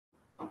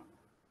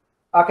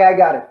Okay, I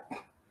got it.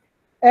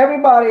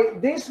 Everybody,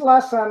 this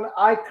lesson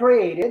I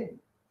created,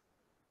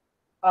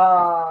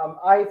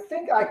 I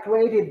think I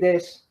created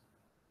this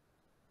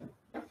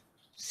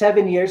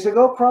 7 years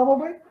ago,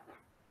 probably.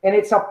 And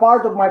it's a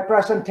part of my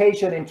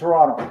presentation in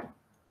Toronto.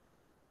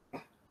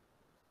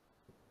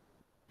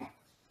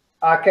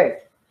 Okay.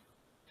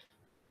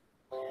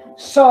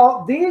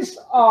 So these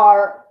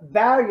are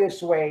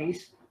various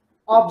ways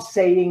of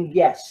saying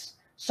yes.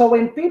 So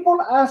when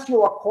people ask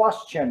you a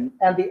question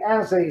and the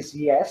answer is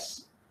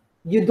yes,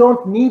 you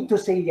don't need to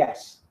say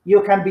yes.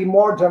 You can be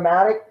more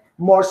dramatic,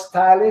 more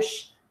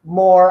stylish,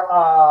 more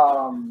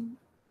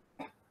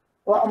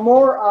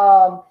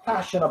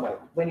fashionable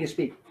when you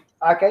speak.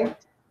 Okay.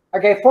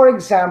 Okay. For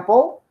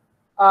example,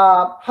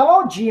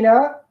 hello,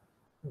 Gina.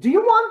 Do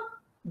you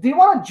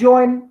want to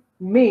join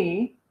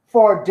me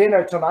for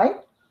dinner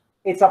tonight?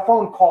 It's a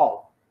phone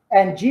call.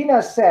 And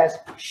Gina says,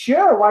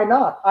 sure, why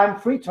not? I'm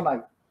free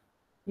tonight.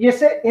 You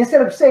say,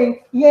 instead of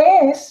saying,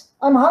 yes,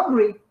 I'm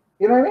hungry.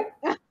 You know what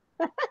I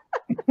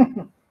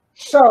mean?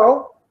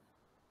 So,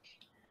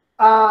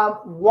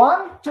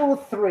 1, 2,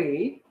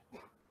 3.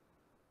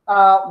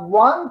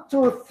 1,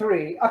 2,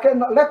 3. Okay,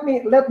 no, let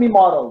me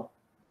model.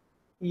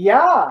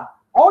 Yeah.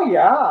 Oh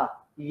yeah.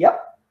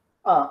 Yep.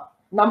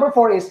 Number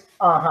 4 is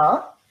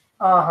uh-huh.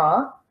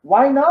 Uh-huh.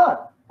 Why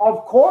not?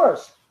 Of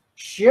course.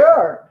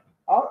 Sure.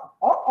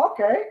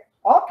 Okay.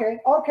 Okay.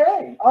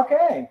 Okay.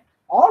 Okay.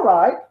 All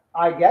right.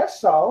 I guess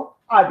so.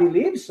 I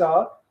believe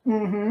so.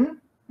 Mm-hmm.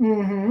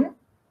 Mm-hmm.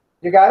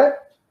 You got it?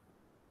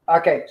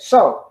 Okay.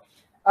 So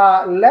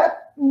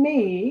let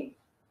me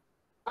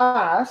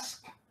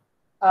ask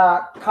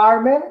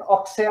Carmen,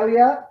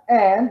 Oxelia,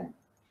 and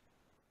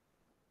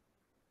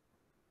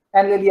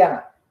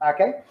Liliana.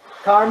 Okay.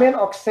 Carmen,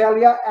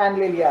 Oxelia, and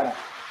Liliana.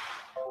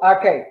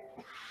 Okay.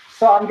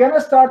 So I'm going to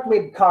start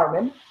with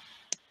Carmen.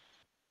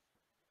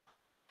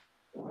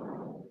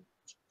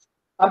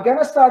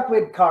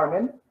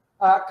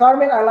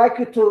 Carmen, I like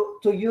you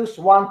to use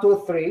 1,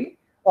 2, 3.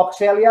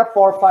 Oxelia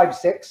 4, 5,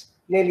 6.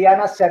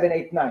 Liliana 7,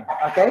 8, 9.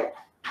 Okay.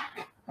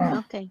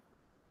 Okay.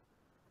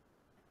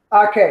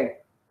 Okay.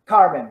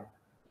 Carmen.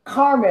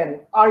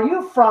 Carmen, are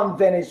you from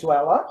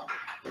Venezuela?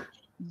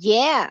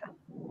 Yeah.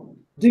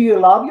 Do you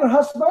love your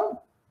husband?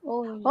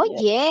 Oh,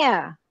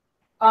 yeah.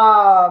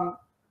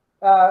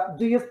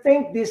 Do you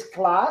think this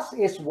class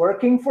is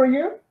working for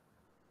you?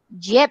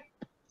 Yep.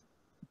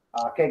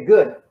 Okay,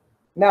 good.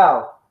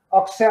 Now,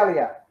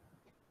 Oxelia.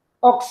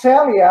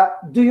 Oxelia,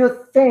 do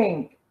you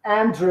think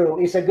Andrew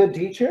is a good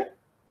teacher?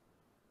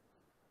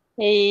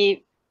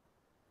 Hey,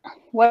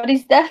 what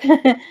is that?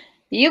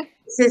 You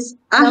This is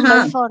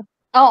Number 4.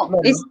 oh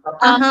No, It's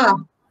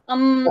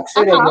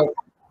Oxelia,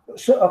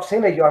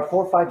 Oxelia, you are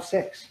 4, 5,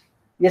 6.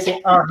 You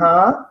say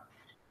uh-huh.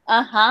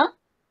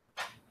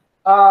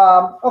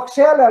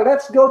 Oxelia,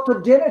 let's go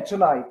to dinner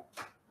tonight.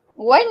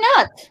 Why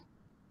not?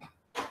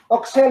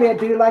 Oxelia,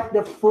 do you like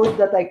the food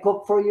that I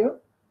cook for you?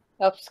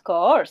 Of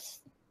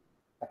course.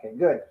 Okay,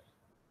 good.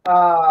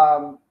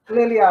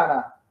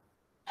 Liliana.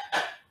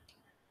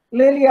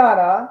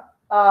 Liliana,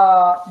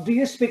 do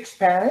you speak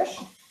Spanish?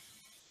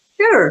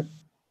 sure.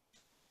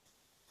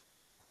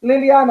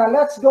 Liliana,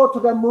 let's go to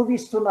the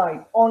movies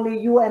tonight. Only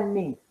you and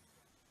me.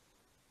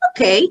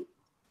 Okay.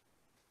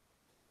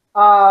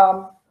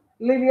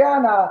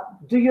 Liliana,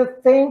 do you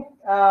think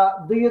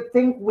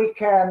we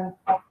can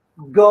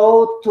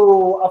go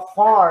to a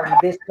farm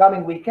this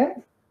coming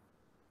weekend?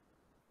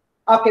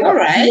 Okay, All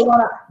look, right.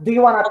 do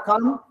you wanna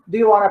come? Do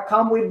you wanna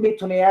come with me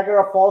to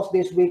Niagara Falls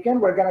this weekend?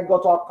 We're gonna go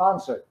to a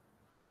concert.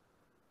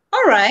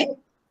 All right.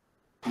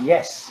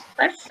 Yes.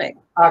 Perfect.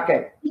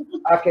 Okay.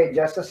 Okay,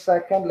 just a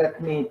second.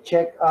 Let me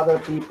check other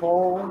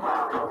people.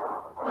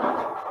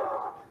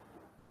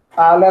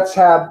 Let's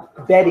have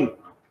Betty.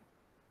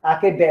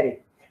 Okay, Betty.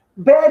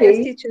 Betty, Yes,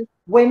 teacher.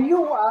 when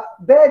you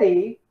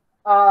Betty,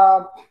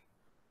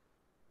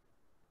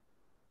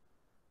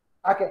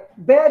 okay,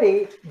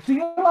 Betty, do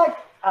you like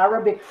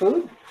Arabic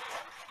food?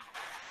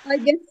 I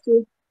guess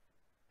so.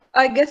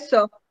 I guess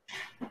so.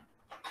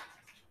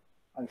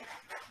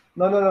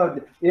 No.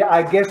 Yeah,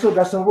 I guess so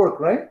doesn't work,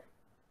 right?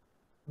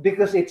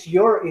 Because it's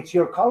your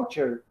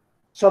culture.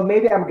 So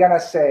maybe I'm gonna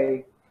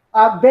say,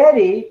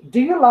 Betty, do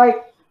you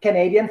like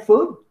Canadian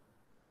food?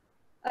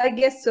 I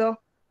guess so.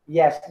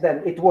 Yes,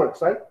 then it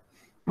works, right?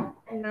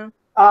 Yeah.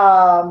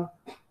 Um,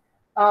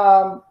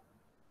 um,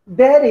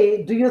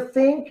 Betty, do you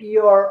think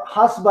your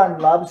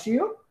husband loves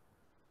you?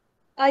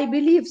 I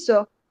believe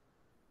so.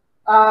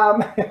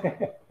 Um,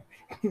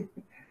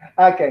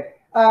 okay.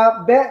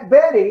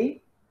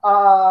 Betty,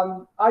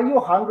 are you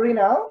hungry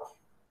now?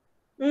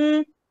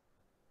 Mm,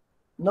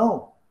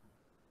 No.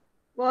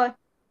 what?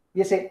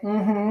 You say,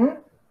 mm-hmm.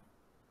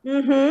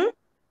 Mm-hmm.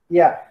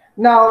 Yeah.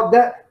 Now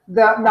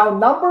now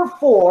number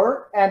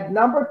 4 and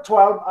number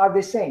 12 are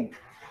the same.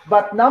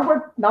 But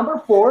number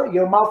 4,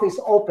 your mouth is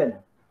open.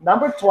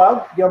 Number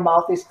 12, your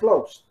mouth is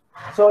closed.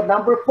 So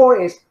number 4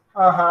 is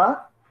uh-huh.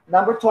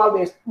 Number 12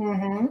 is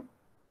mm-hmm.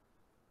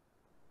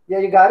 Yeah,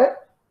 you got it?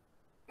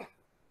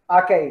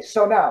 Okay,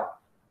 so now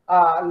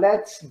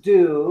let's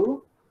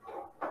do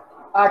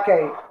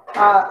Okay,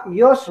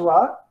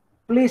 Joshua,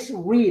 please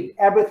read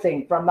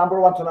everything from number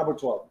 1 to number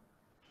 12.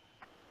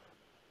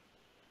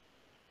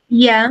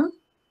 Yeah.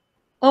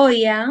 Oh,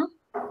 yeah.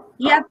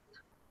 Yep.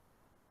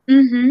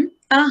 Mm-hmm.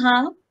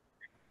 Uh-huh.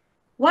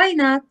 Why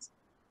not?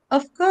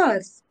 Of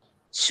course.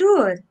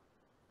 Sure.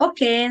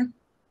 Okay.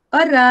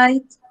 All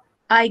right.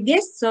 I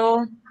guess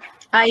so.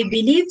 I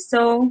believe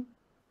so.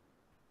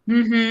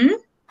 Mm-hmm.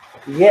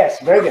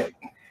 Yes, very good.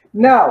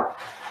 Now,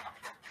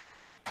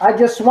 I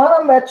just want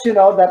to let you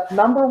know that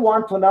number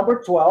 1 to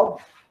number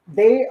 12,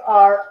 they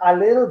are a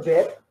little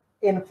bit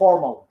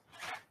informal.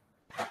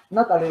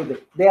 Not a little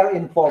bit, they are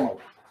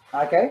informal.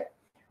 Okay?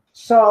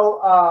 So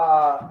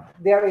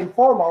they're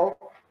informal,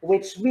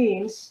 which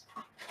means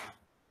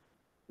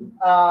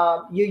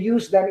you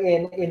use them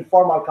in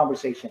informal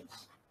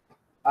conversations.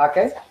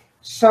 Okay?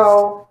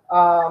 So,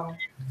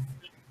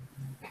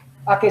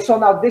 okay, so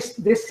now this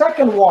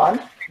second one,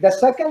 the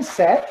second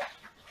set,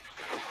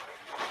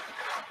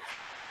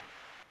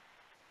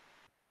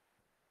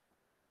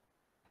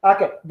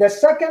 okay, the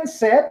second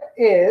set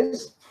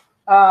is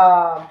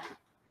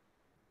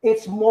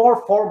it's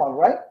more formal,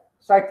 right?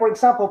 So like, for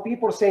example,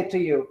 people say to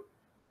you,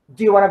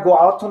 do you want to go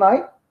out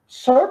tonight?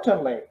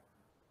 Certainly.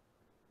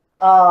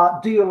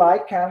 Do you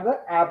like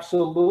Canada?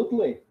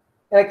 Absolutely.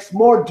 It's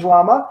more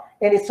drama,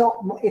 and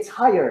it's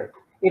higher.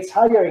 It's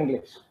higher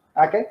English.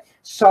 Okay.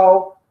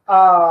 So,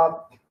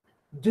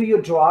 do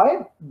you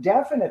drive?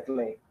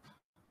 Definitely.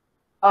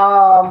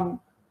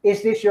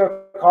 Is this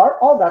your car?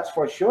 Oh, that's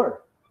for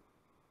sure.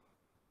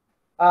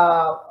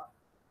 Uh,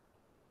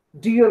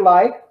 do you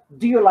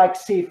like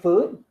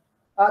seafood?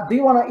 Do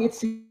you want to eat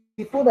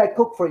seafood? I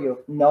cook for you.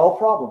 No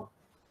problem.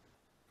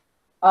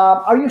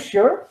 Are you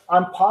sure?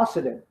 I'm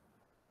positive.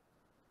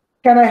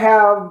 Can I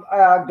have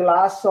a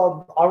glass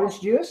of orange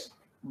juice?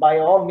 By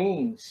all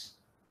means.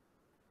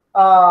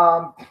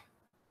 Um,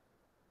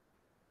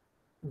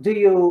 do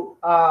you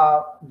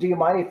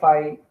mind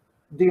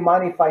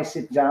if I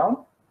sit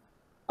down?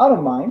 I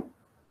don't mind.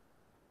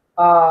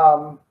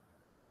 Um,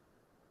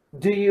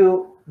 do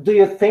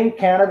you think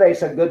Canada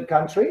is a good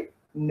country?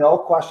 No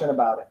question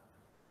about it.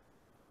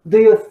 Do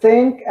you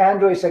think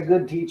Andrew is a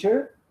good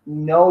teacher?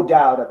 No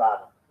doubt about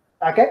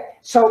it. Okay,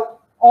 so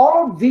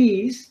all of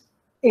these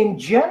in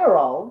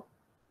general,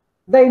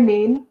 they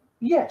mean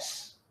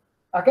yes.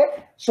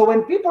 Okay, so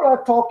when people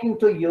are talking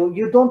to you,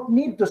 you don't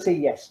need to say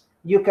yes.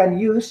 You can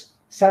use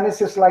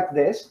sentences like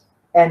this,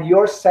 and you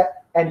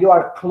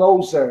are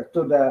closer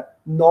to the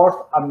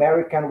North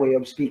American way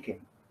of speaking.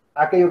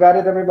 Okay, you got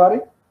it, everybody?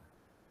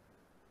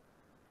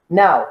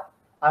 Now,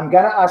 I'm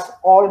gonna ask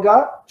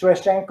Olga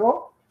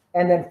Treshenko,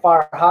 and then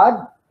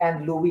Farhad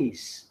and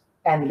Luis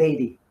and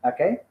Lady.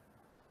 Okay?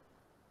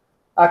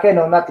 Okay,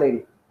 no, not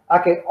Lady.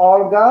 Okay,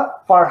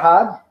 Olga,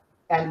 Farhad,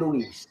 and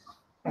Luis.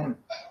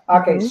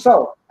 Okay,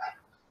 so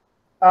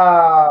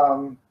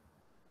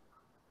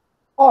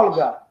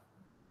Olga,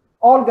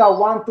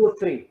 1, 2,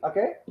 3.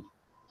 Okay,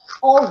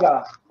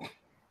 Olga,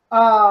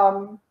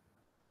 um,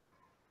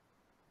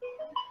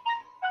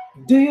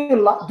 do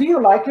you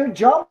like your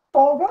job,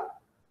 Olga?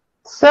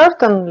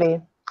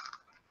 Certainly.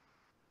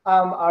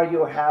 Are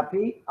you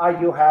happy? Are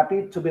you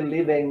happy to be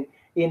living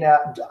in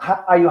a?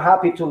 Are you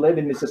happy to live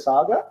in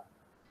Mississauga?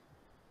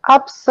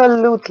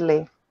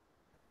 Absolutely.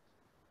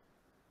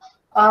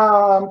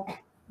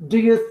 Do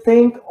you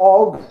think,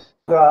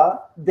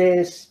 Olga,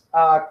 this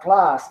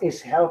class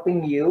is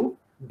helping you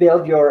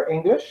build your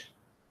English?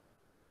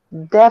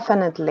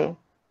 Definitely.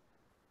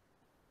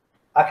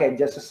 Okay,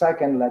 just a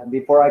second.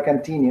 Before I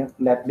continue,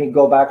 let me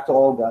go back to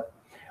Olga.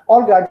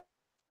 Olga,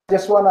 I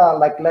just wanna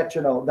let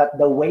you know that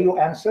the way you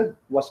answered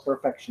was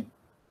perfection.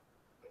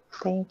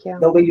 Thank you.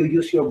 The way you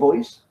use your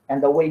voice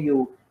and the way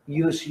you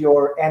use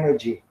your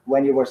energy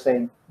when you were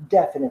saying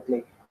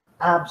definitely,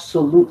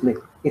 absolutely,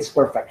 it's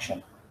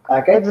perfection.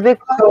 Okay, It's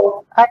because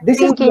so I'm this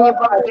is thinking what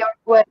about your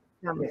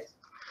questions. yes,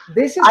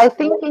 this is I what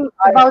thinking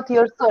I about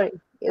your sorry.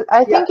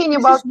 I yeah, thinking this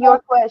about is your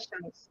what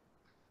questions.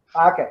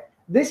 okay.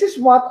 This is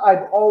what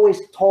I've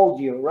always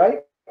told you, right?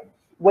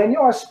 When you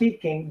are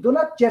speaking, do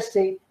not just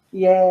say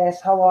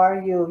yes, how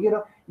are you?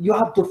 You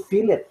have to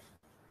feel it,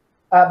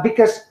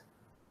 because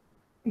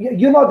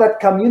you know that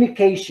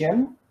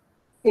communication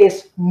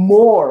is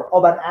more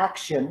of an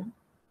action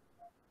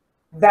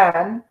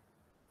than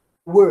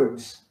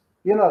words.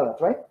 You know that,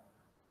 right?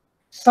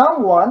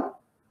 Someone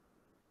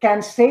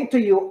can say to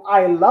you,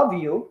 I love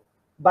you,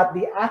 but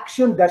the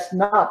action does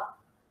not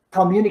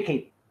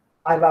communicate,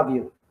 I love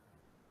you.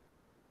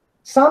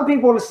 Some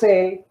people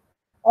say,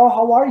 oh,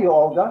 how are you,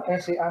 Olga? And I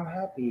say, I'm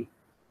happy.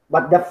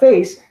 But the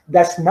face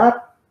does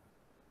not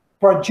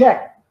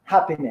project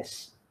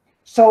happiness.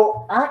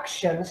 So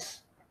action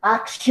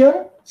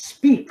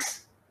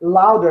speaks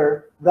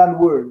louder than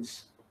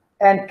words.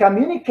 And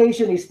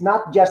communication is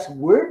not just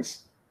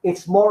words,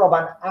 it's more of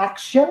an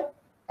action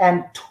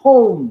and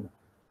tone,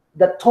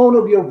 the tone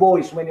of your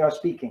voice when you're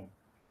speaking.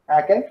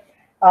 Okay?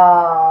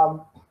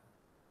 The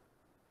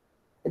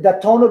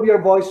tone of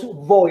your voice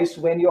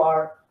when you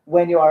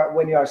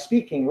are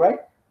speaking, right?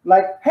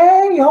 Like,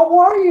 hey, how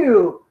are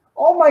you?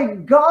 oh my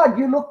God,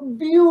 you look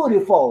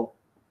beautiful.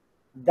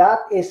 That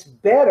is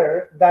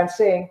better than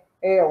saying,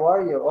 hey, how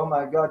are you? Oh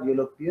my God, you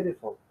look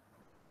beautiful.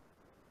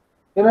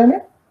 You know what I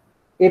mean?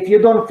 If you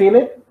don't feel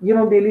it, you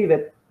don't believe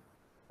it.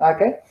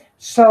 Okay?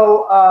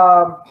 So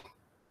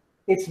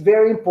it's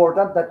very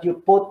important that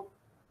you put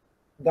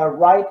the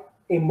right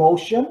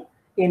emotion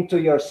into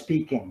your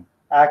speaking.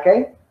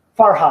 Okay?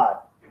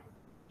 Farhad.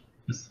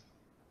 Yes.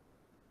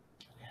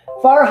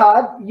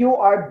 Farhad, you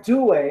are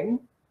doing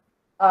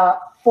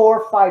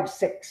 4, 5,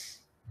 6.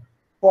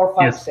 4,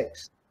 5, Yes.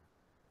 6.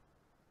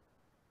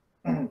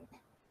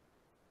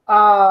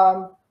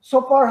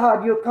 So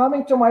Farhad, you're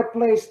coming to my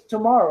place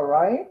tomorrow,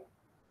 right?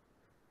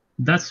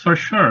 That's for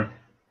sure.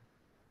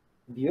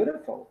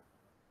 Beautiful.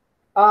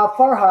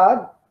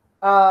 Farhad,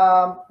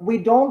 we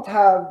don't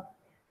have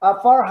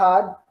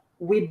Farhad.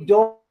 We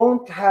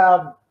don't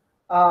have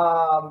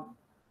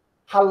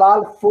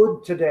halal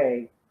food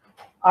today.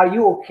 Are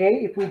you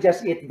okay if we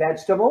just eat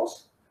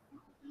vegetables?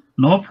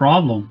 No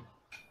problem.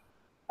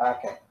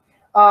 Okay.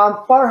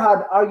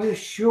 Farhad, are you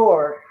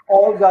sure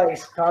Olga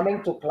is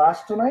coming to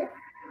class tonight?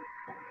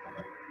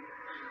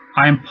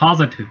 I'm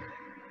positive.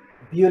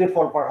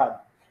 Beautiful, Farhad.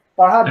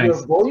 Farhad, your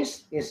Thanks.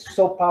 voice is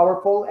so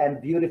powerful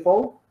and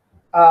beautiful.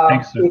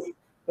 Thanks, sir.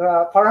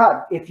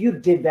 Farhad, if you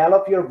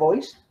develop your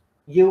voice,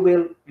 you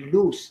will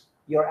lose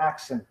your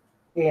accent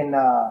in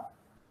the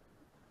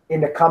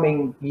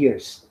coming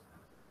years,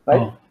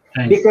 right? Oh,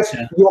 thanks. Because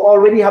Yeah. you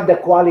already have the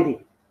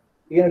quality.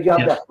 You know, you have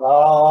Yeah. that.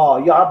 Oh,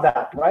 you have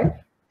that, right?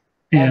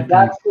 Yeah, And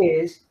that thanks.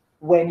 is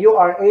when you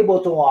are able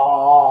to,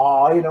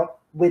 you know,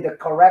 with the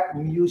correct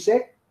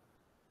music,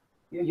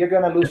 you're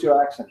gonna lose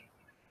your accent.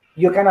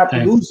 You cannot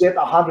Thanks. lose it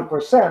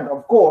 100%,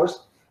 of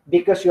course,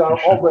 because you are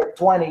For sure. over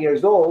 20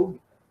 years old,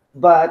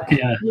 but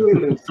Yeah. you will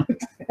lose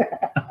it.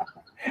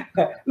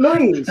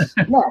 Luis,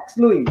 next,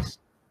 Luis.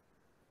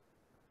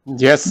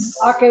 Yes.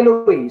 Okay,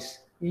 Luis,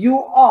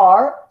 you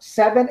are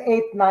 7,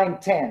 8, 9,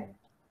 10.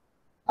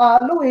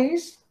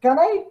 Luis, can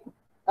I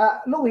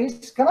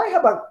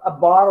have a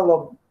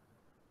bottle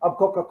of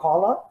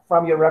Coca-Cola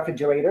from your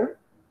refrigerator?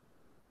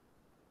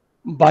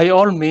 By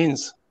all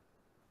means.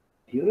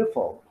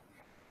 Beautiful.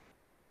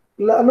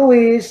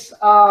 Luis,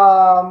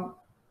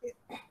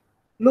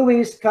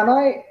 Luis,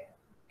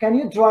 can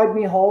you drive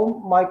me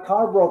home? My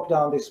car broke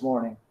down this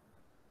morning.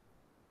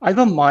 I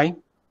don't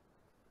mind.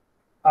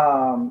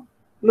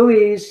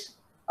 Luis,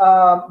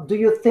 do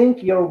you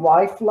think your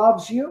wife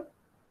loves you?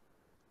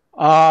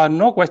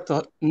 No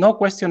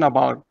question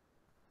about.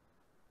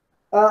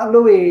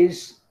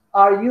 Luis,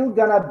 are you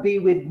gonna be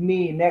with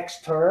me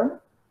next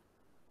term?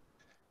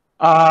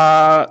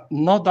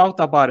 No doubt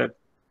about it.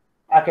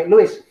 Okay,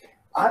 Luis,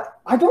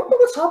 I don't know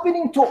what's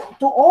happening to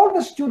all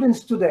the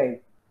students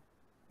today.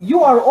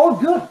 You are all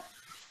good.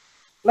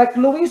 Like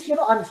Luis, you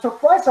know, I'm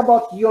surprised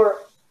about your,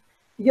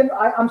 you know,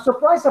 I'm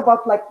surprised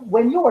about like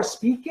when you are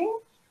speaking,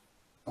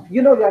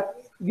 you know, that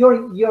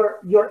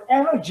your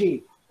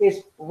energy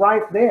is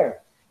right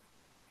there.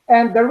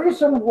 And the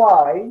reason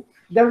why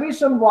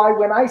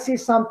when I see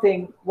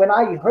something, when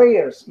I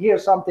hear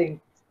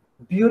something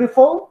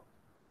beautiful,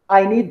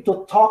 I need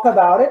to talk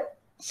about it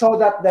so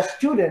that the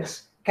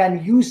students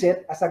can use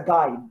it as a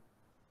guide.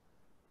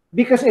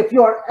 Because if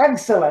you are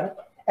excellent,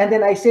 and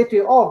then I say to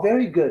you, oh,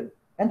 very good,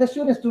 and the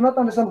students do not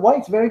understand why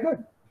it's very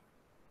good.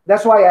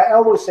 That's why I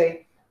always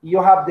say,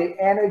 you have the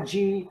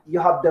energy, you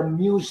have the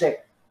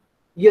music,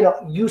 you know,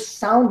 you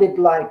sounded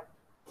like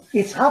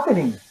it's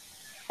happening.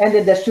 And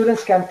then the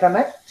students can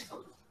connect,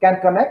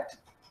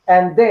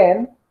 and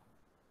then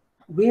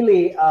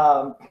really, you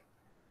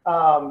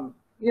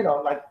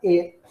know, like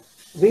it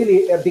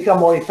really become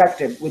more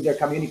effective with their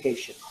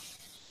communication.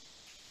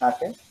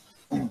 Okay.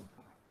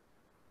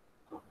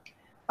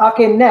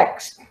 Okay,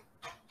 next.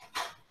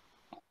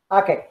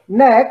 Okay,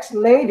 next,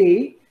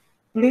 lady,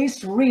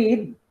 please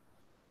read.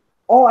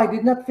 Oh, I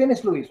did not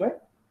finish, Luis, right?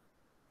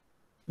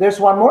 There's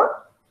one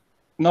more?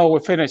 No, we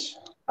finished.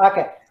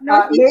 Okay,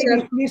 No, teacher.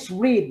 lady, please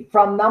read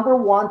from number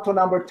 1 to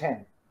number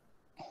 10.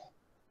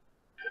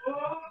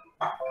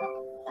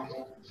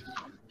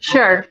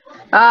 Sure.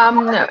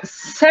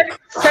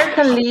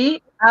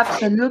 Certainly,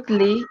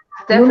 absolutely,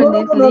 No,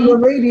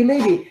 definitely.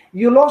 lady,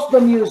 you lost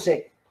the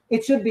music.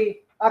 It should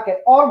be, okay,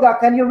 Olga,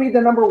 can you read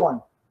the number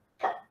 1?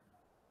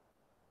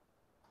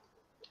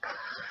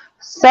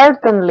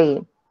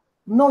 Certainly.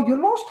 No, you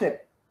lost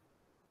it.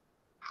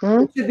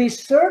 Hmm? It should be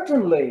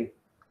certainly.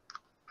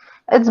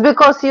 It's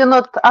because you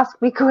not ask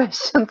me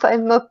questions.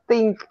 I'm not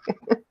think.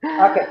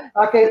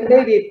 Okay,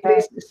 lady,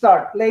 please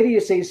start. Lady, you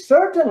say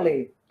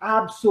certainly,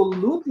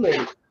 absolutely,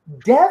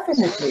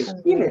 definitely.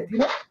 Feel it, you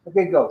know?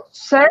 Okay, go.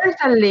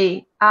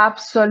 Certainly,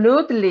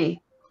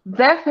 absolutely,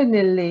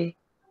 definitely.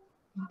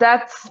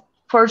 That's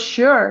for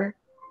sure.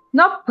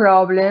 No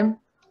problem.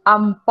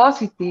 I'm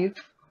positive.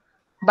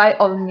 By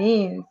all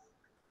means.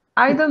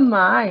 I don't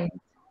mind.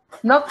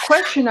 No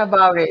question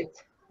about it.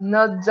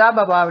 No doubt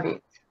about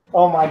it.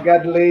 Oh my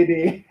God,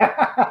 lady.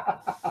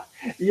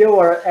 You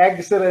are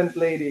excellent,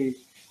 lady.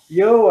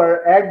 You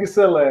are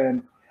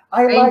excellent.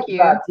 I like Thank you.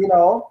 that, you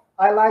know.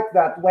 I like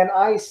that. When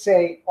I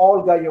say,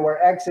 Olga, you were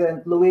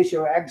excellent, Luis,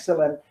 you were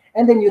excellent,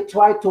 and then you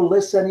try to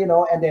listen, you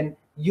know, and then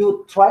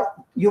you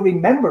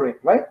remember it,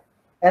 right?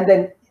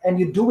 And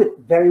you do it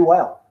very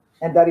well.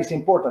 And that is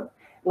important.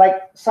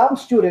 Like some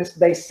students,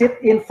 they sit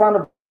in front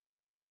of,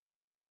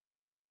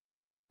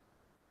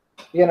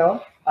 you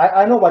know,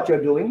 I know what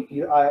you're doing.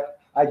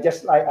 I'm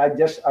just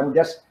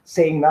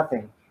saying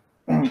nothing.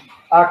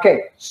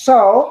 Okay,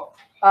 so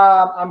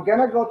I'm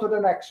gonna go to the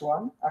next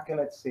one. Okay,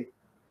 let's see.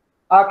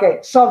 Okay,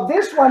 so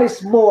this one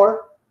is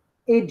more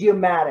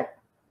idiomatic.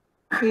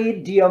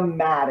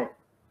 Idiomatic.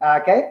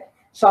 Okay,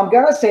 so I'm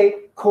gonna say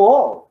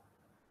cool.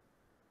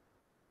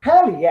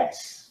 Hell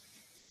yes.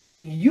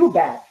 You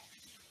bet.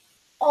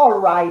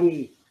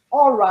 Alrighty.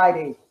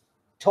 Alrighty.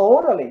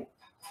 Totally.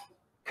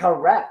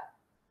 Correct.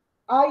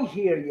 I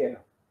hear you.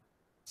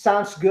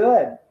 Sounds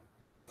good.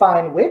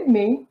 Fine with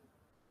me.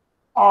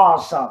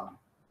 Awesome.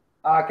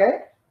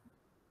 Okay.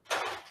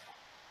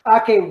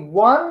 Okay,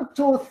 1,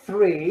 2,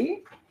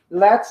 3.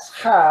 Let's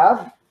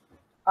have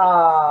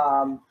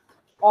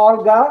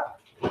Olga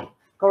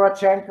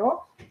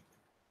Korochenko.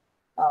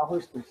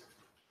 Who's this?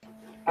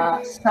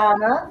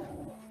 Sana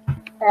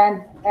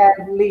and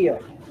Leo.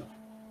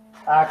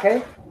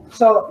 Okay.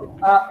 So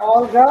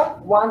Olga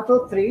 1,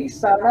 2, 3.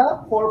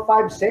 Sana 4,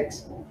 5,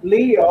 6.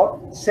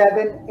 Leo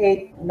 7,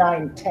 8,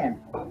 9,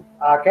 10.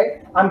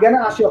 Okay. I'm gonna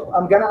ask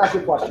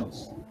you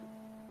questions.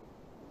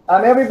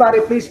 Everybody,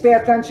 please pay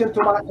attention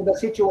to the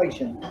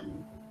situation.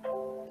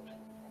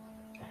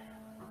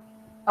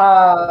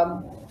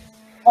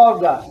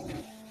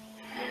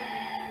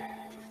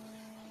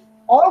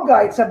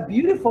 Olga, it's a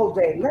beautiful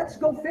day. Let's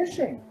go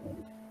fishing.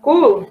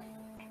 Cool.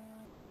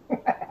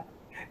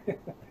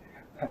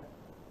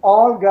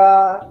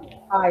 Olga,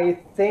 I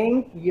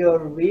think you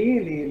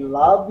really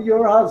love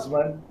your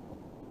husband.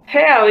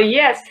 Hell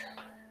yes.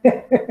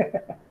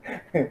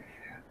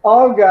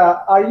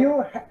 Olga, are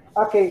you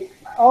okay?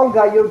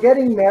 Olga, you're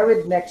getting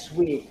married next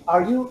week.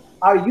 Are you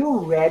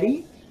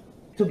ready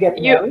to get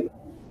married?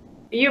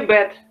 You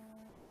bet.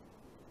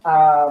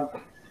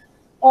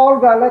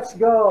 Olga, let's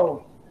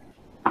go.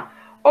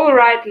 All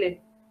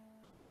rightly.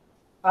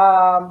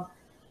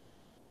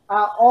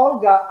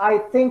 Olga, I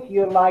think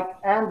you like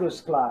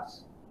Andrew's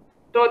class.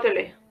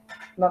 Totally.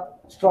 Not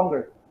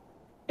stronger.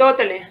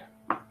 Totally.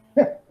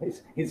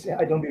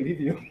 I don't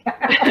believe you.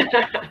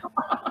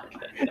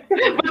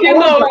 But you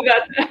know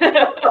that.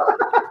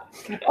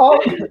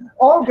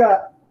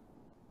 Olga.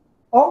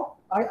 Oh,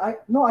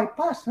 I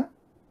passed, huh?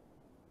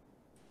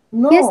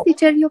 No. Yes,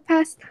 teacher, you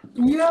passed.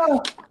 Yeah.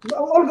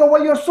 Olga,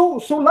 well, you're so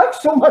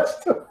much to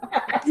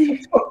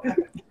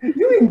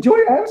you enjoy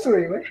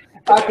answering, right?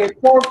 Okay,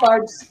 4,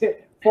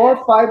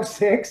 5,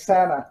 6,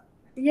 Sana.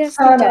 Yes,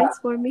 Sana. teacher, it's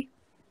for me.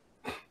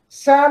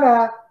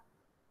 Sana,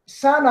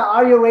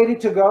 are you ready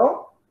to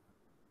go?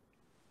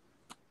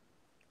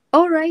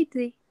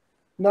 Alrighty.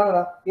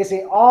 No. You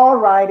say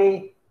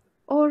alrighty.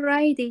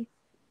 Alrighty.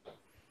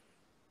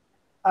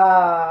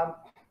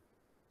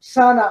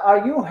 Sana,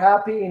 are you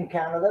happy in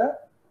Canada?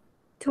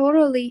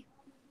 Totally.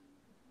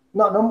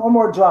 No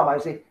more drama.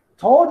 You say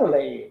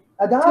totally.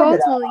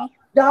 Totally.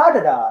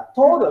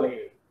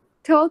 Totally.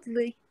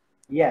 Totally.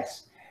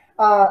 Yes.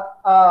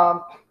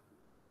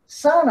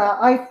 Sana,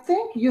 I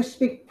think you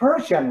speak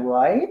Persian,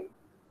 right?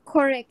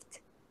 Correct.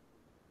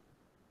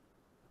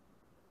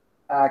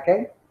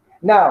 Okay.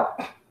 Now,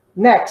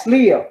 next,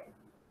 Leo.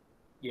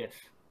 Yes.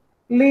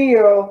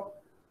 Leo,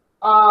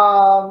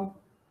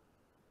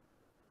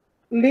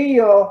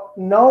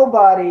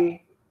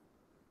 nobody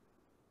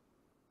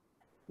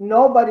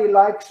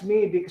likes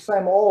me because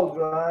I'm old,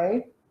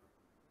 right?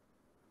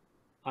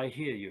 I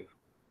hear you.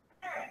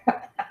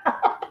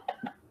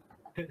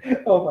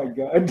 Oh my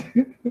God.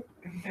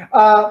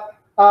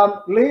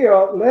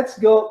 Leo, let's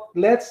go.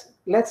 Let's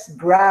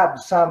grab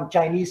some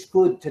Chinese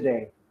food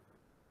today.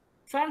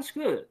 Sounds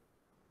good.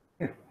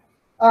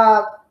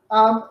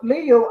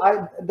 Leo,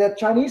 the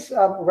Chinese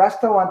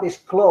restaurant is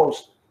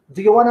closed.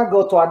 Do you want to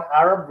go to an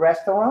Arab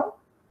restaurant?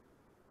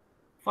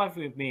 Fine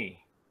with me.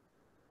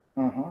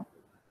 Mm-hmm.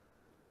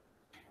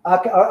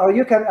 Okay, or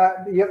you can.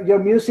 Your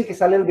music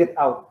is a little bit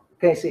out.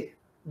 Can you see?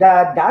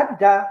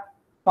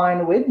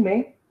 Fine with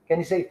me. Can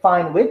you say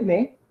fine with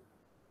me?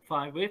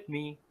 Fine with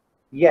me.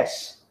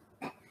 Yes.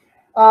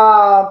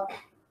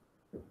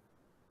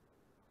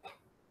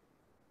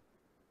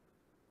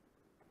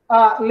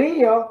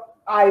 Leo,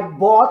 I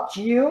bought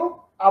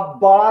you a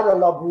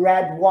bottle of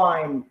red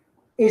wine.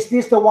 Is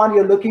this the one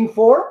you're looking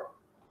for?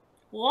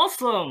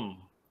 Awesome.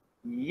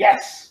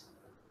 Yes.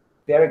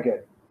 Very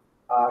good.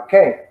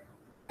 Okay.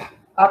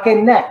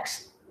 Okay,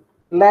 next.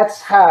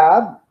 Let's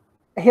have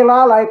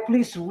Hilalai,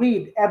 please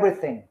read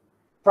everything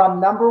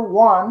from number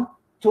 1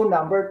 to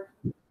number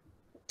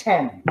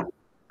 10.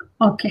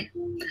 Okay.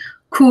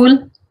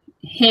 Cool.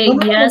 Hey,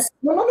 yes.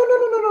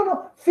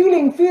 No.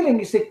 Feeling.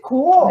 Is it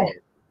cool?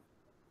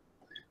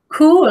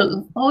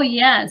 Cool. Oh,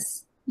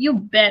 yes. You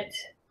bet.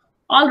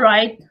 All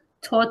right.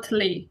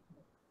 Totally.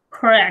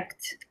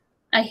 Correct.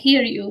 I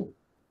hear you.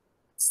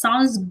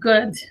 Sounds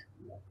good.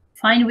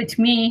 Fine with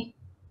me.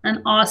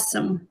 And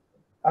awesome.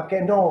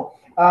 Okay, no,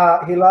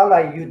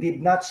 Hilala, you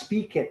did not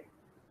speak it.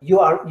 You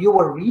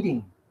were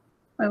reading.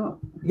 Oh,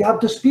 You have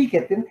to speak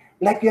it.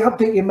 Like you have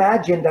to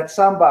imagine that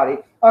somebody.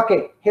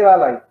 Okay,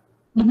 Hilala,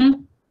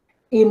 mhm.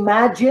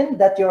 imagine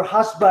that your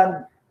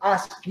husband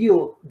asks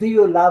you, "Do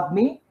you love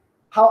me?"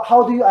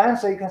 How do you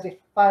answer? You can say,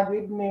 "Fine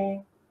with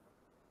me."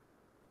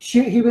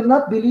 He will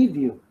not believe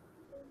you.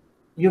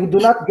 You do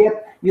not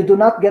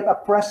get a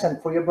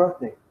present for your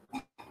birthday.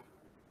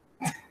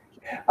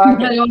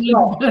 Okay,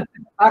 no.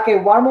 Okay,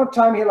 one more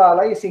time,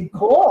 Hilala. You say,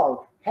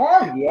 "Cool."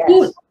 Hell yes.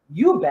 Cool.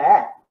 You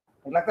bet.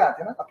 Like that,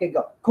 you know? Okay,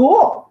 go.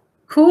 Cool.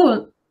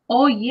 Cool.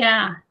 Oh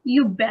yeah,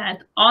 you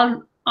bet.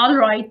 All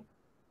right.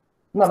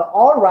 No,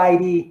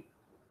 alrighty.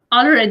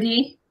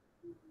 Already.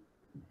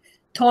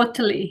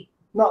 Totally.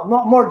 No,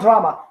 more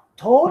drama.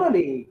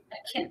 Totally.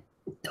 Okay.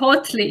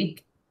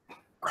 Totally.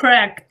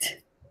 Correct.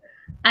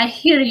 I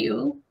hear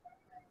you.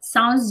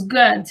 Sounds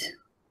good.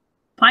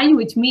 Fine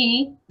with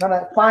me.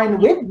 No, fine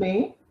with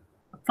me.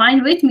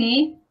 Fine with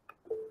me.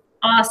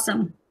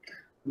 Awesome.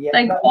 Yeah,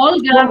 Like no,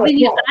 Olga, when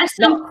you ask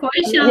some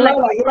question,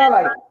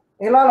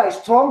 Hilala is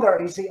stronger.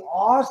 You say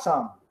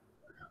awesome.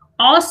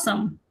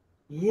 Awesome.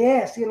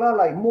 Yes,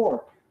 Hilala,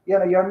 more. You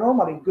know, you're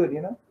normally good,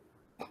 you know.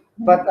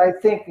 But I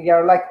think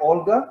you're like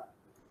Olga,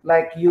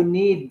 like you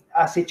need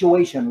a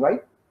situation,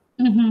 right?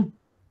 Mm-hmm.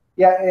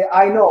 Yeah,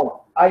 I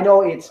know.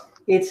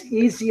 It's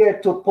easier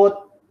to put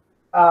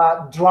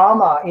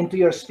drama into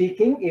your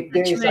speaking if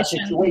there is a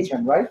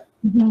situation, right?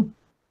 Mm-hmm.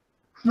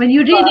 When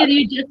you read it,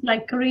 you just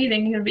like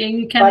reading.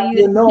 You can. But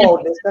you know,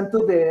 listen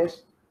to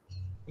this.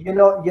 You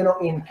know,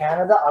 in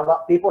Canada, a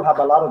lot people have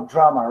a lot of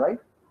drama, right?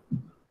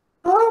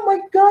 Oh my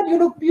God, you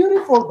look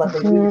beautiful, but they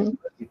really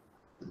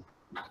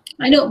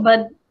I know,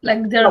 but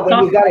like they're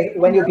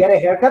when you get a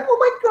haircut, oh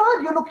my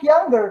God, you look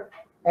younger,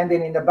 and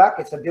then in the back,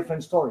 it's a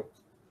different story.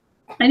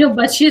 I know,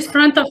 but she's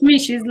front of me.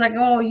 She's like,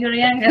 "Oh, you're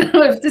younger."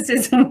 If this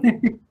is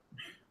something.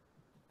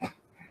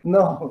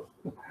 No.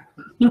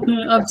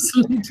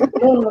 Absolutely.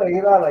 No,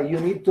 Hirala, you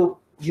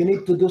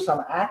need to do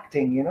some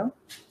acting, you know.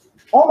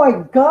 Oh my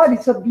God,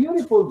 it's a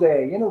beautiful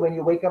day. You know, when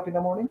you wake up in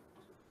the morning,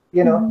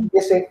 you know,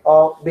 you say,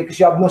 oh, because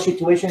you have no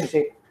situation, you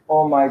say,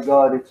 oh my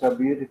God, it's a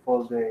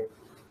beautiful day.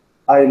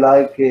 I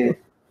like it.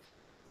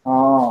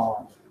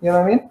 Oh, you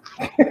know what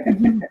I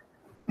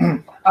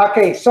mean?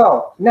 Okay,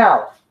 so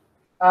now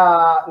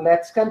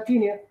let's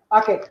continue.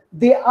 Okay,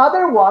 the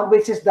other one,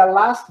 which is the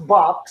last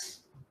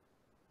box,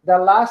 the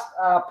last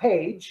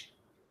page,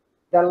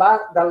 the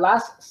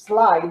last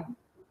slide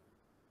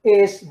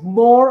is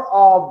more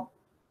of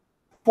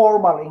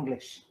formal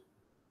English.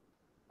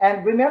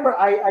 And remember,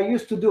 I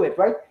used to do it,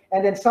 right?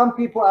 And then some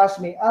people ask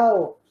me,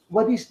 oh,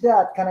 what is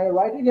that? Can I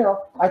write it? You know,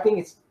 I think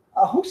it's,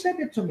 who sent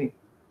it to me?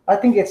 I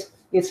think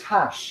it's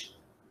Hash.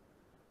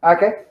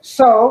 Okay,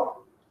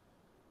 so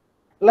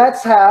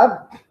let's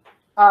have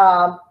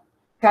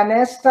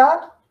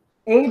Canesta,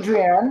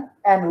 Adrian,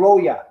 and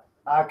Roya.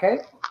 Okay,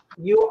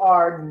 you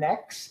are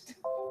next.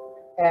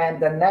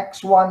 And the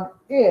next one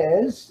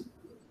is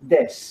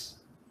this.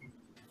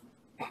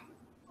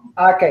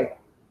 Okay,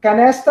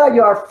 Canesta,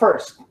 you are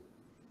first.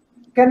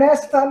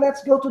 Canesta,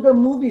 let's go to the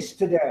movies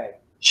today.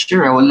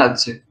 Sure, I would love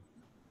to.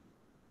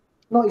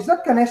 No, is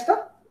that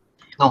Canesta?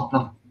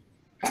 No.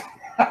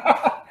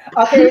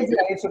 Okay,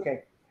 Adrian, it's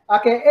okay.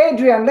 Okay,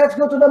 Adrian, let's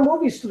go to the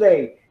movies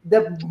today.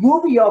 The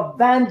movie of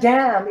Van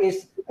Damme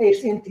is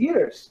in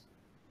theaters.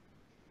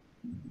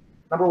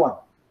 Number one.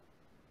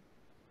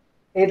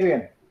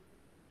 Adrian.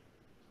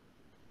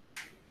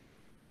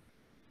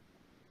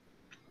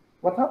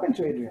 What happened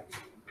to Adrian?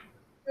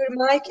 Your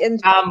mic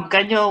and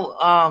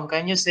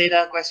Can you say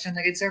that question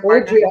again, sir?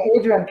 Partner?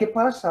 Adrian, ¿qué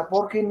pasa?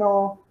 ¿Por qué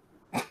no?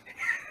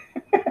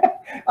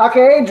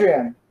 Okay,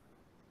 Adrian.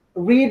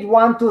 Read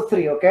 1, 2,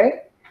 3,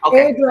 okay?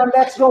 Okay. Adrian,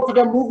 let's go to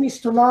the movies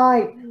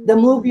tonight. The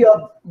movie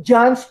of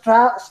John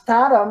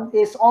Statham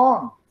is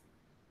on.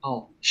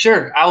 Oh,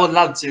 sure. I would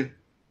love to.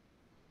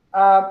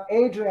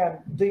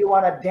 Adrian, do you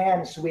want to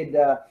dance with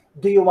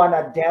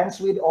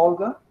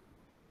Olga?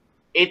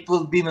 It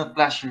will be my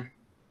pleasure.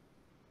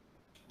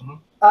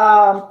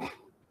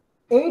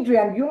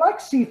 Adrian, you like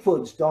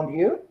seafoods, don't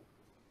you?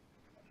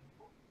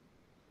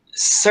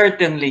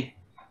 Certainly.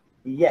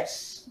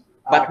 Yes.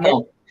 But okay.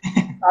 no.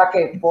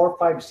 Okay, 4,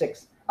 5,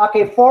 6.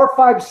 Okay, 4,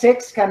 5,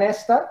 6,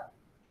 Canesta.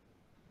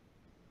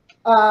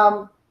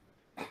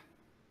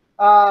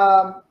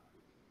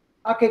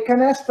 Okay,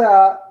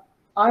 Canesta,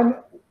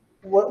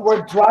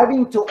 we're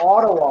driving to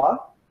Ottawa,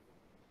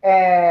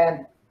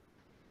 and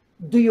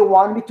do you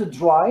want me to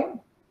drive?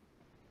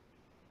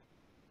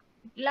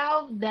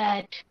 Love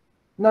that.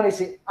 No, you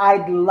see,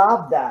 I'd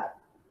love that.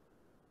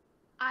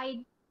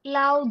 I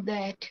love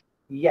that.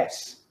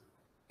 Yes.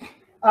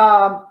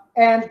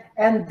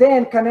 And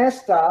then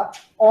Canesta,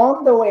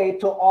 on the way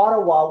to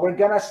Ottawa, we're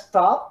gonna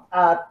stop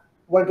at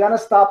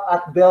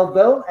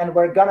Belleville, and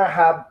we're gonna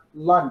have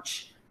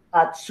lunch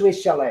at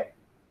Swiss Chalet.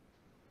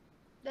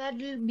 That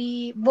will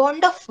be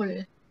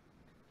wonderful.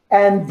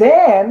 And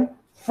then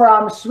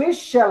from Swiss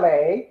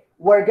Chalet,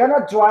 we're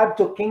gonna drive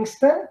to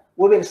Kingston.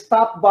 We will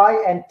stop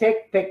by and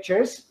take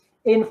pictures.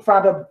 in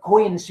front of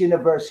Queen's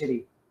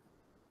University?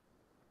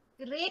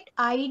 Great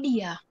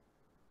idea.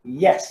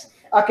 Yes.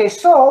 Okay,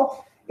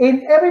 so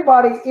in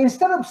everybody,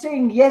 instead of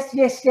saying yes,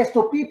 yes, yes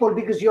to people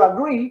because you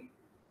agree,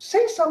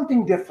 say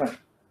something different.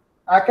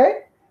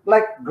 Okay?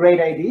 Like, great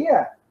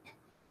idea.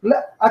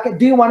 Okay,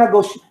 do you want to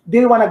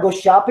go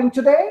shopping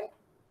today?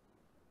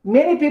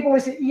 Many people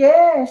will say,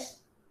 yes,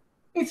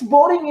 it's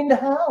boring in the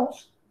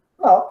house.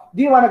 No,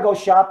 do you want to go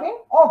shopping?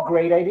 Oh,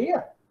 great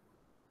idea.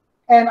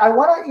 And I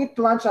want to eat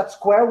lunch at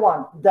Square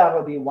One. That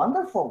will be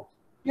wonderful.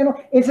 You know,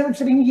 instead of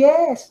saying,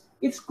 yes,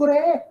 it's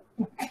great.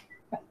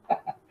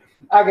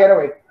 Okay,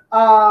 anyway.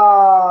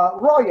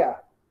 Roya.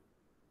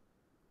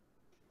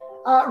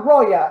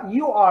 Roya,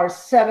 you are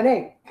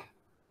 7'8".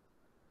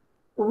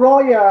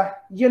 Roya,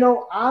 you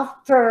know,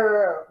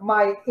 after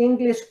my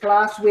English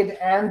class with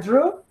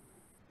Andrew,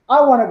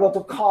 I want to go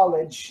to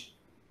college.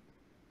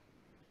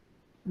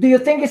 Do you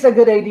think it's a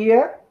good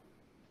idea?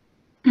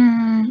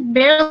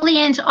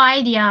 Brilliant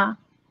idea.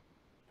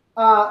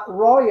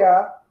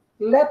 Roya,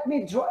 let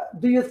me. Do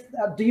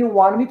you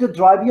want me to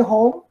drive you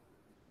home?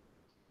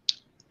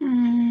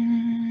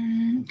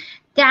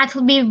 That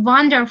will be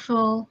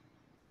wonderful.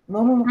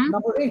 No,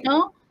 number 8.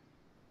 No?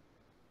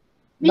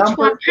 Which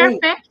Number one?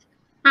 8. Perfect.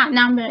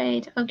 Number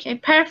 8. Okay,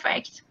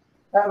 perfect.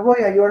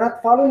 Roya, you're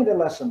not following the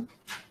lesson.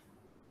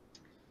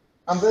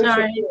 I'm very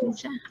Sorry, sure.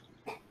 teacher.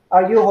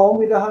 Are you home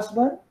with the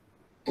husband?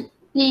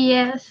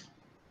 Yes.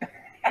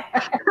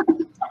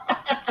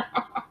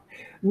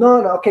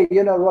 No. Okay,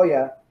 you know,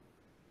 Roya,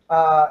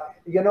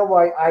 you know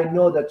why I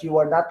know that you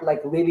are not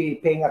like really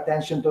paying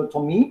attention to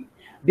me?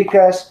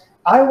 Because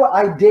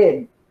I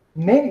did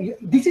many.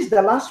 This is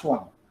the last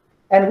one,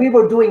 and we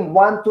were doing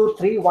 1, 2,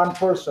 3, one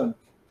person,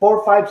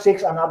 4, 5,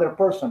 6, another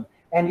person,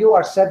 and you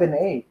are 7,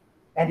 8,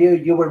 and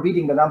you were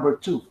reading the number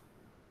 2.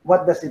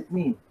 What does it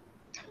mean?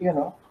 You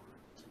know.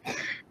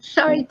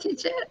 Sorry,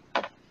 teacher.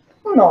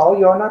 No,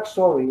 you're not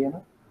sorry. You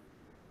know,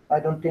 I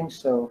don't think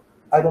so.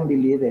 I don't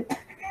believe it.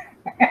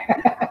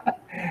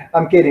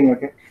 I'm kidding.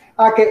 Okay.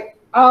 Okay.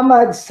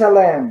 Ahmad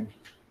Salem.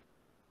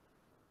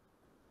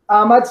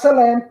 Ahmad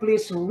Salem,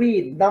 please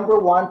read number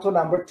 1 to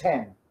number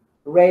 10.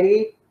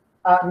 Ready?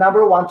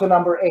 Number 1 to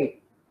number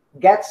 8.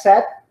 Get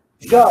set.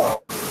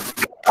 Go.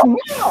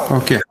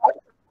 Okay.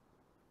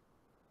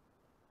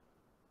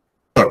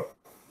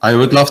 I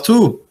would love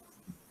to.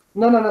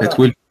 No. It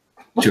will.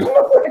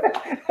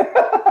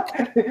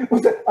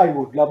 I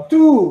would love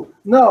to.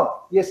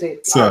 No, you say.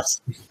 So,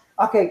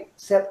 Okay,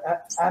 so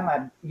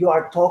Ahmad, you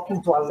are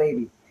talking to a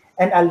lady,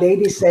 and a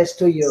lady says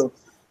to you,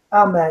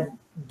 Ahmad,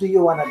 do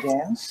you want to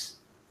dance?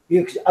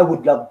 I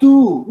would love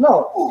to.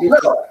 No,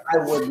 I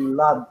would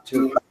love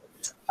to.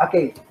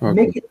 Okay,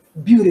 make it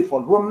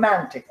beautiful,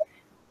 romantic.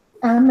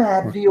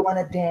 Ahmad, do you want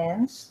to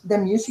dance? The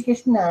music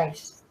is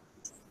nice.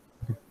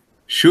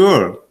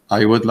 Sure,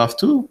 I would love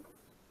to.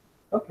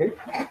 Okay.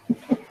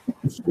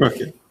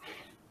 Okay.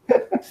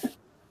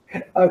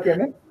 Okay,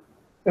 man.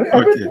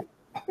 Okay.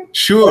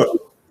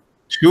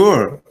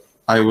 Sure,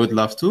 I would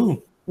love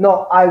to.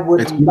 No, I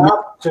would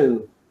love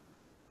to.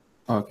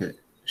 Okay.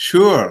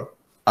 Sure,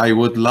 I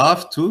would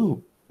love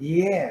to.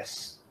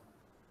 Yes.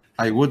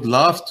 I would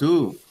love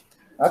to.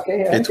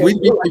 Okay. It will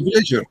be my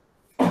pleasure.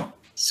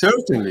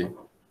 Certainly.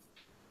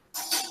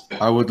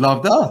 I would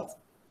love that.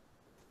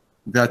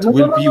 That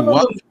will be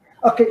wonderful.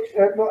 Okay,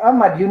 well,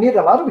 Ahmad, you need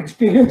a lot of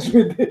experience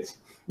with this.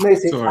 They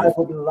say, Sorry. I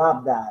would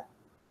love that.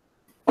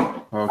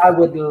 Okay. I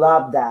would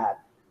love that.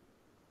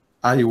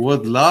 I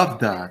would love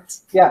that.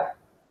 Yeah.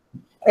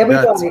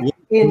 Everybody, would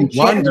in be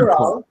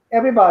wonderful.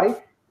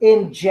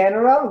 in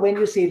general, when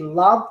you say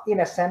love in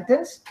a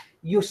sentence,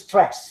 you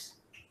stress.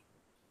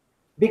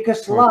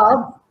 Because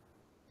love,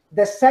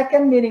 the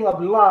second meaning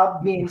of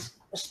love means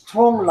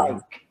strong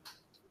like.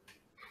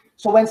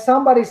 So when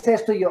somebody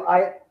says to you,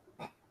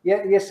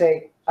 you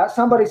say,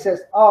 somebody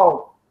says,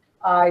 oh,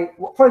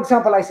 for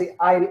example, I say,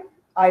 I'm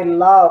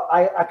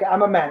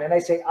a man, and I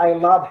say, I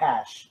love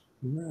Hash.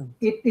 Yeah.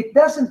 It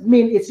doesn't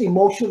mean it's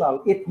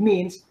emotional. It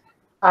means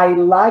I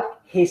like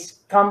his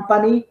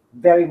company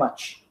very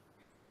much.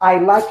 I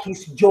like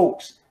his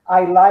jokes.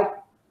 I like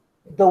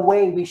the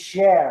way we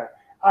share.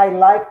 I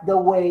like the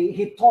way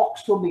he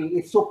talks to me.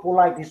 It's so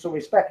polite. It's so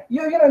respectful.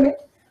 You know what I mean?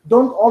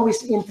 Don't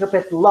always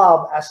interpret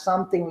love as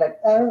something like,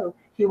 oh,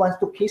 he wants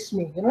to kiss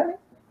me. You know what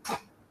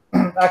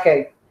I mean?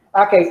 Okay.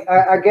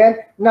 Again,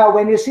 now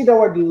when you see the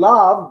word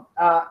love,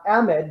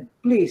 Ahmed,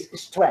 please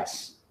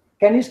stress.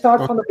 Can you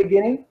start from the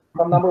beginning,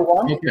 from number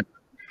 1? Okay.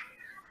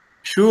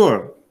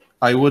 Sure,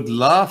 I would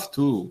love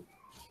to.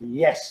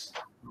 Yes.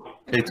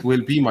 It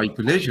will be my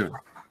pleasure.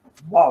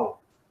 Wow.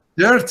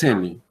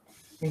 Certainly.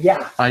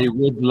 Yeah. I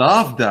would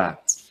love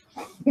that.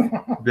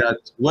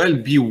 That will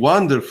be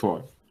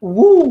wonderful.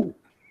 Woo.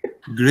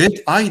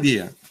 Great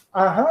idea.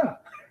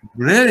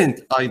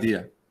 Brilliant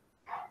idea.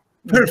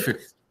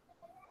 Perfect.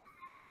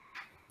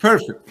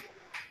 Perfect.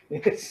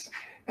 Yes.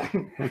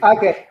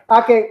 Okay.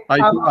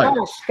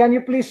 Ash, can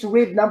you please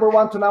read number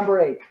 1 to number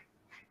 8?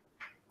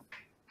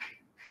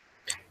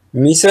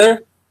 Me, sir?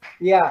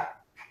 Yeah.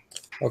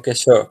 Okay,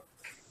 sure.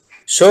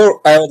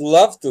 Sure, I would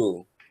love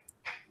to.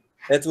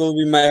 It will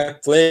be my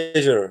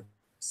pleasure.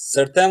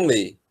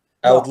 Certainly.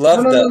 I No, would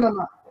love no, that.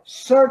 no.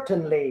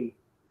 Certainly.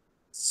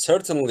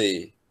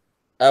 Certainly.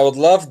 I would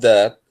love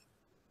that.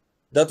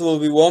 That will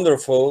be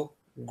wonderful.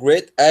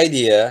 Great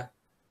idea.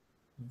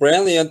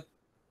 Brilliant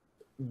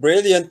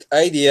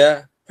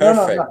idea.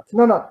 Perfect.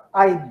 No.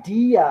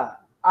 Idea.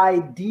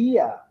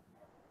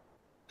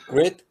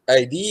 Great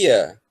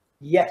idea.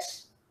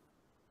 Yes.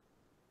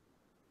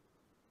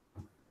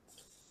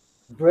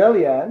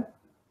 Brilliant.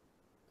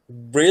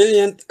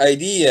 Brilliant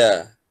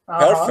idea.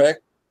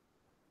 Perfect.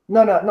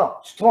 No.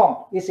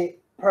 Strong. You see,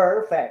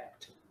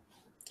 perfect.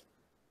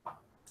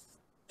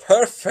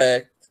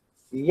 Perfect.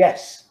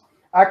 Yes.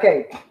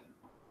 Okay.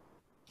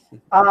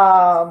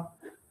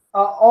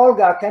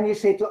 Olga, can you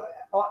say to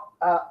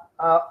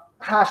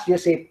Hash? You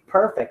say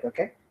perfect.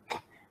 Okay.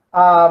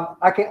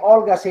 Okay.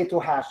 Olga, say to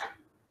Hash,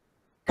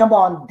 come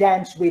on,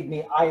 dance with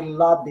me. I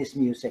love this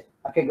music.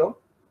 Okay, go.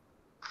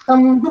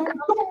 Come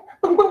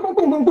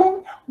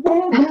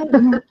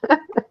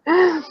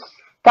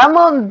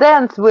on,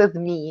 dance with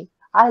me.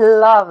 I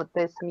love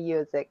this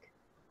music.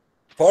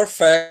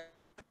 Perfect.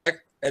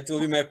 It will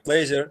be my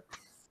pleasure.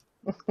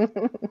 I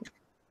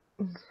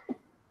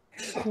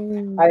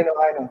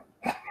know.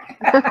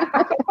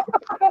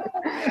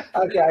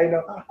 Okay, I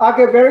know.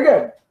 Okay, very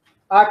good.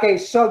 Okay,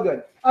 so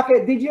good.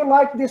 Okay, did you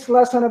like this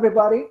lesson,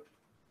 everybody?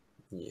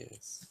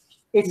 Yes.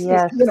 It's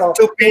you know,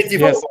 too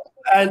beautiful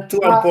and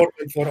too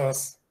important for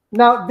us.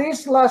 Now,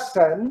 this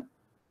lesson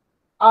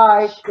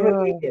I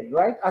created,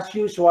 right? As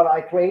usual,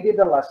 I created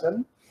the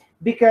lesson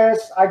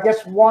because I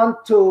just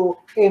want to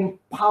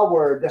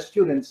empower the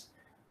students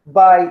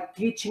by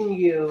teaching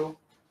you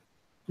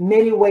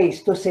many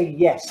ways to say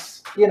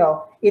yes. You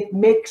know, it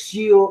makes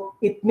your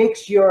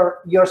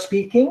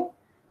speaking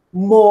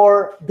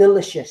more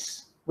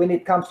delicious when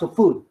it comes to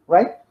food,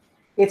 right?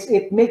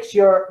 It makes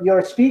your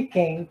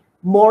speaking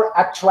more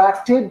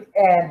attractive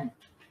and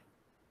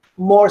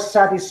more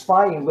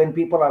satisfying when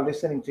people are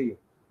listening to you.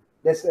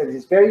 This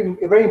is very,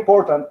 very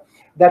important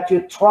that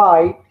you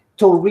try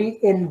to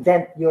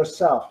reinvent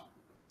yourself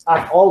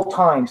at all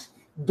times.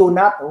 Do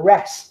not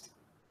rest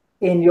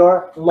in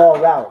your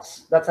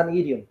laurels. That's an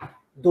idiom.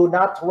 Do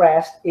not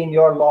rest in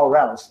your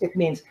laurels. It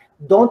means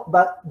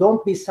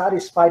don't be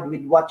satisfied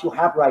with what you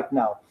have right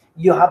now.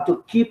 You have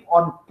to keep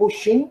on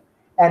pushing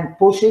and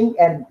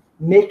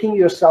making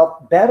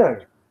yourself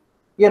better.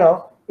 You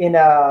know, in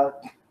a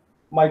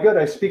my God,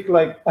 I speak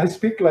like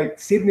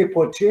Sidney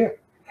Poitier.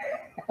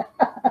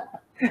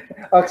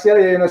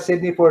 Actually, you know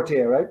Sidney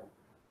Poitier, right?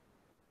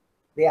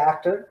 The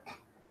actor.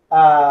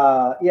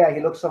 Yeah, he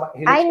looks.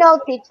 I know,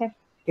 teacher.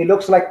 He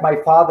looks like my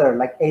father,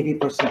 like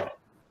 80%.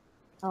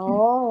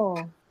 Oh.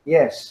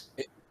 Yes.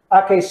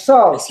 Okay,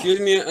 so. Excuse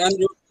me,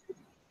 Andrew.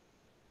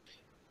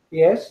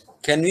 Yes.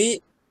 Can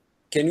we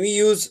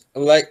use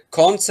like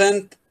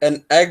consent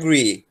and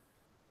agree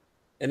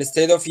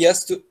instead of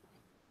yes to?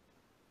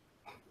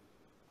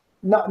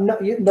 No,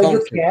 you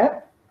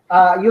can't.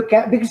 You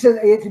can't, because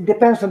it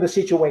depends on the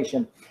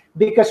situation.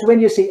 Because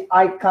when you say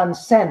I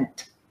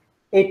consent,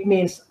 it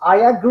means I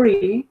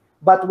agree.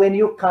 But when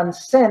you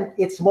consent,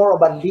 it's more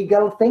of a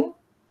legal thing.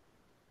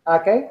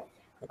 Okay.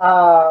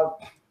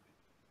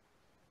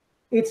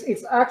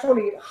 It's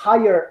actually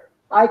higher.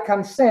 I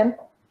consent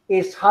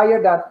is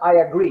higher than I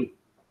agree.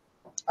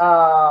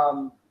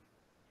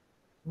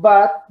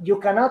 But you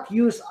cannot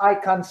use I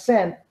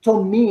consent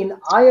to mean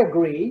I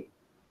agree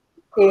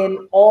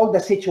in all the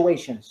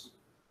situations.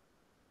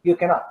 You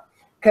cannot,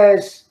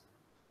 because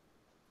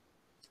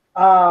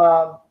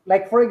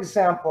like for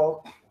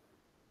example,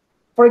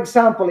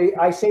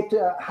 I say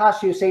to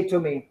Hash, you say to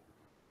me,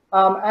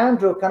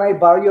 Andrew, can I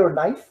borrow your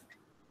knife?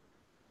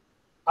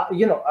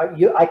 You know,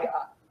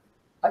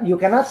 you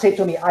cannot say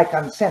to me I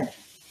consent.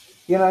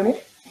 You know what I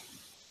mean?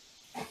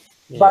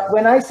 Yeah. But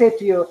when I say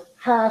to you,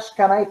 Hash,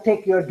 can I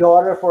take your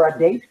daughter for a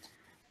date?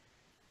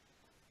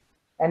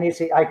 And you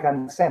say I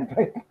consent,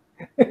 right?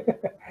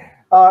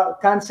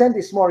 Consent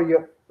is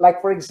more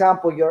like, for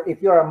example,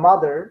 if you're a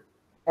mother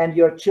and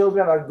your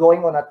children are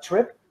going on a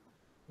trip,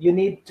 you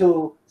need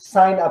to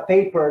sign a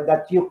paper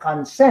that you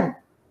consent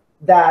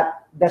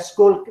that the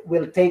school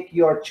will take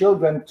your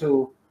children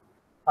to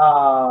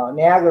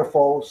Niagara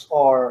Falls,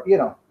 or you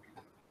know.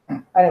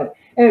 Anyway,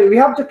 we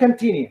have to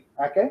continue.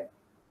 Okay.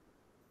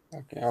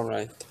 Okay. All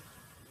right.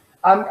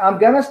 I'm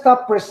gonna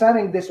stop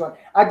presenting this one.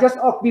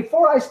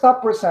 Before I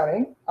stop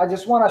presenting, I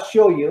just want to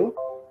show you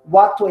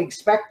what to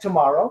expect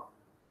tomorrow.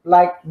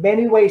 Like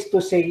many ways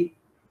to say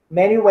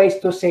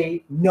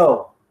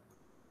no.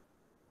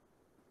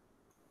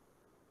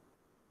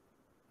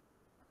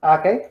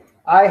 Okay,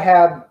 I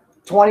have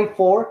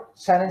 24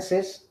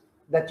 sentences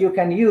that you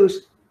can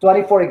use,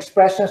 24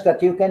 expressions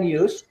that you can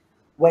use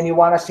when you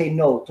want to say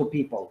no to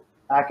people.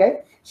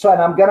 Okay, so and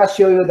I'm gonna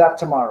show you that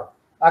tomorrow.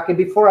 Okay,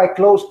 before I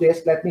close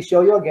this, let me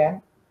show you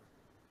again.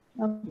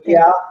 Okay.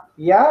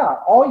 Yeah,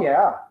 oh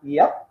yeah,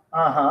 yep,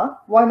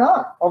 why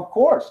not? Of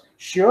course,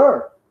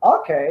 sure,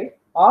 okay,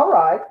 all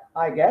right,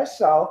 I guess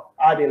so,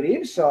 I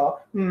believe so,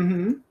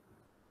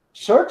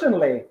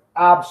 certainly,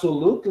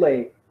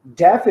 absolutely,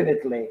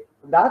 definitely,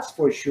 That's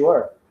for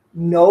sure.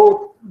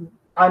 No,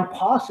 I'm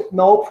positive.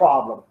 No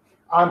problem.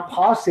 I'm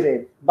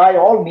positive by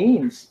all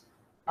means.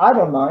 I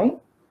don't mind.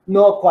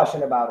 No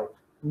question about it.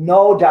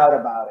 No doubt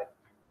about it.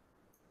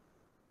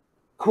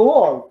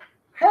 Cool.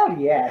 Hell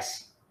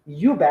yes.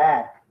 You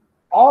bet.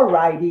 All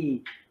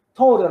righty.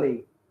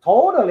 Totally.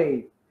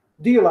 Totally.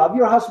 Do you love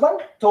your husband?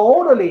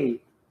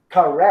 Totally.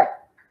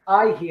 Correct.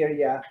 I hear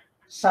ya.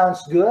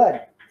 Sounds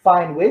good.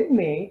 Fine with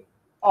me.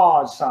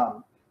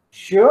 Awesome.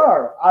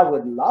 Sure, I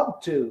would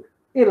love to.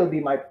 It'll be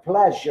my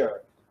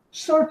pleasure.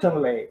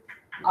 Certainly.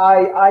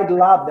 I'd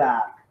love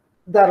that.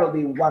 That'll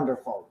be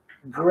wonderful.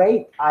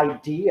 Great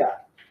idea.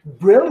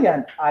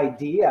 Brilliant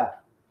idea.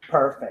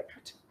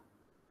 Perfect.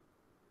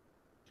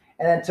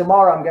 And then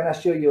tomorrow I'm going to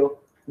show you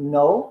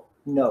no,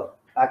 no.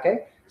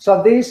 Okay?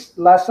 So this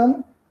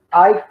lesson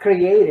I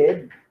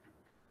created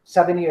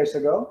 7 years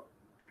ago,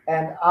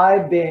 and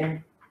I've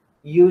been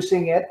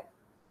using it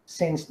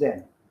since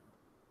then.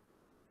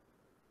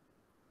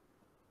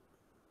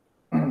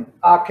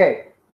 Okay.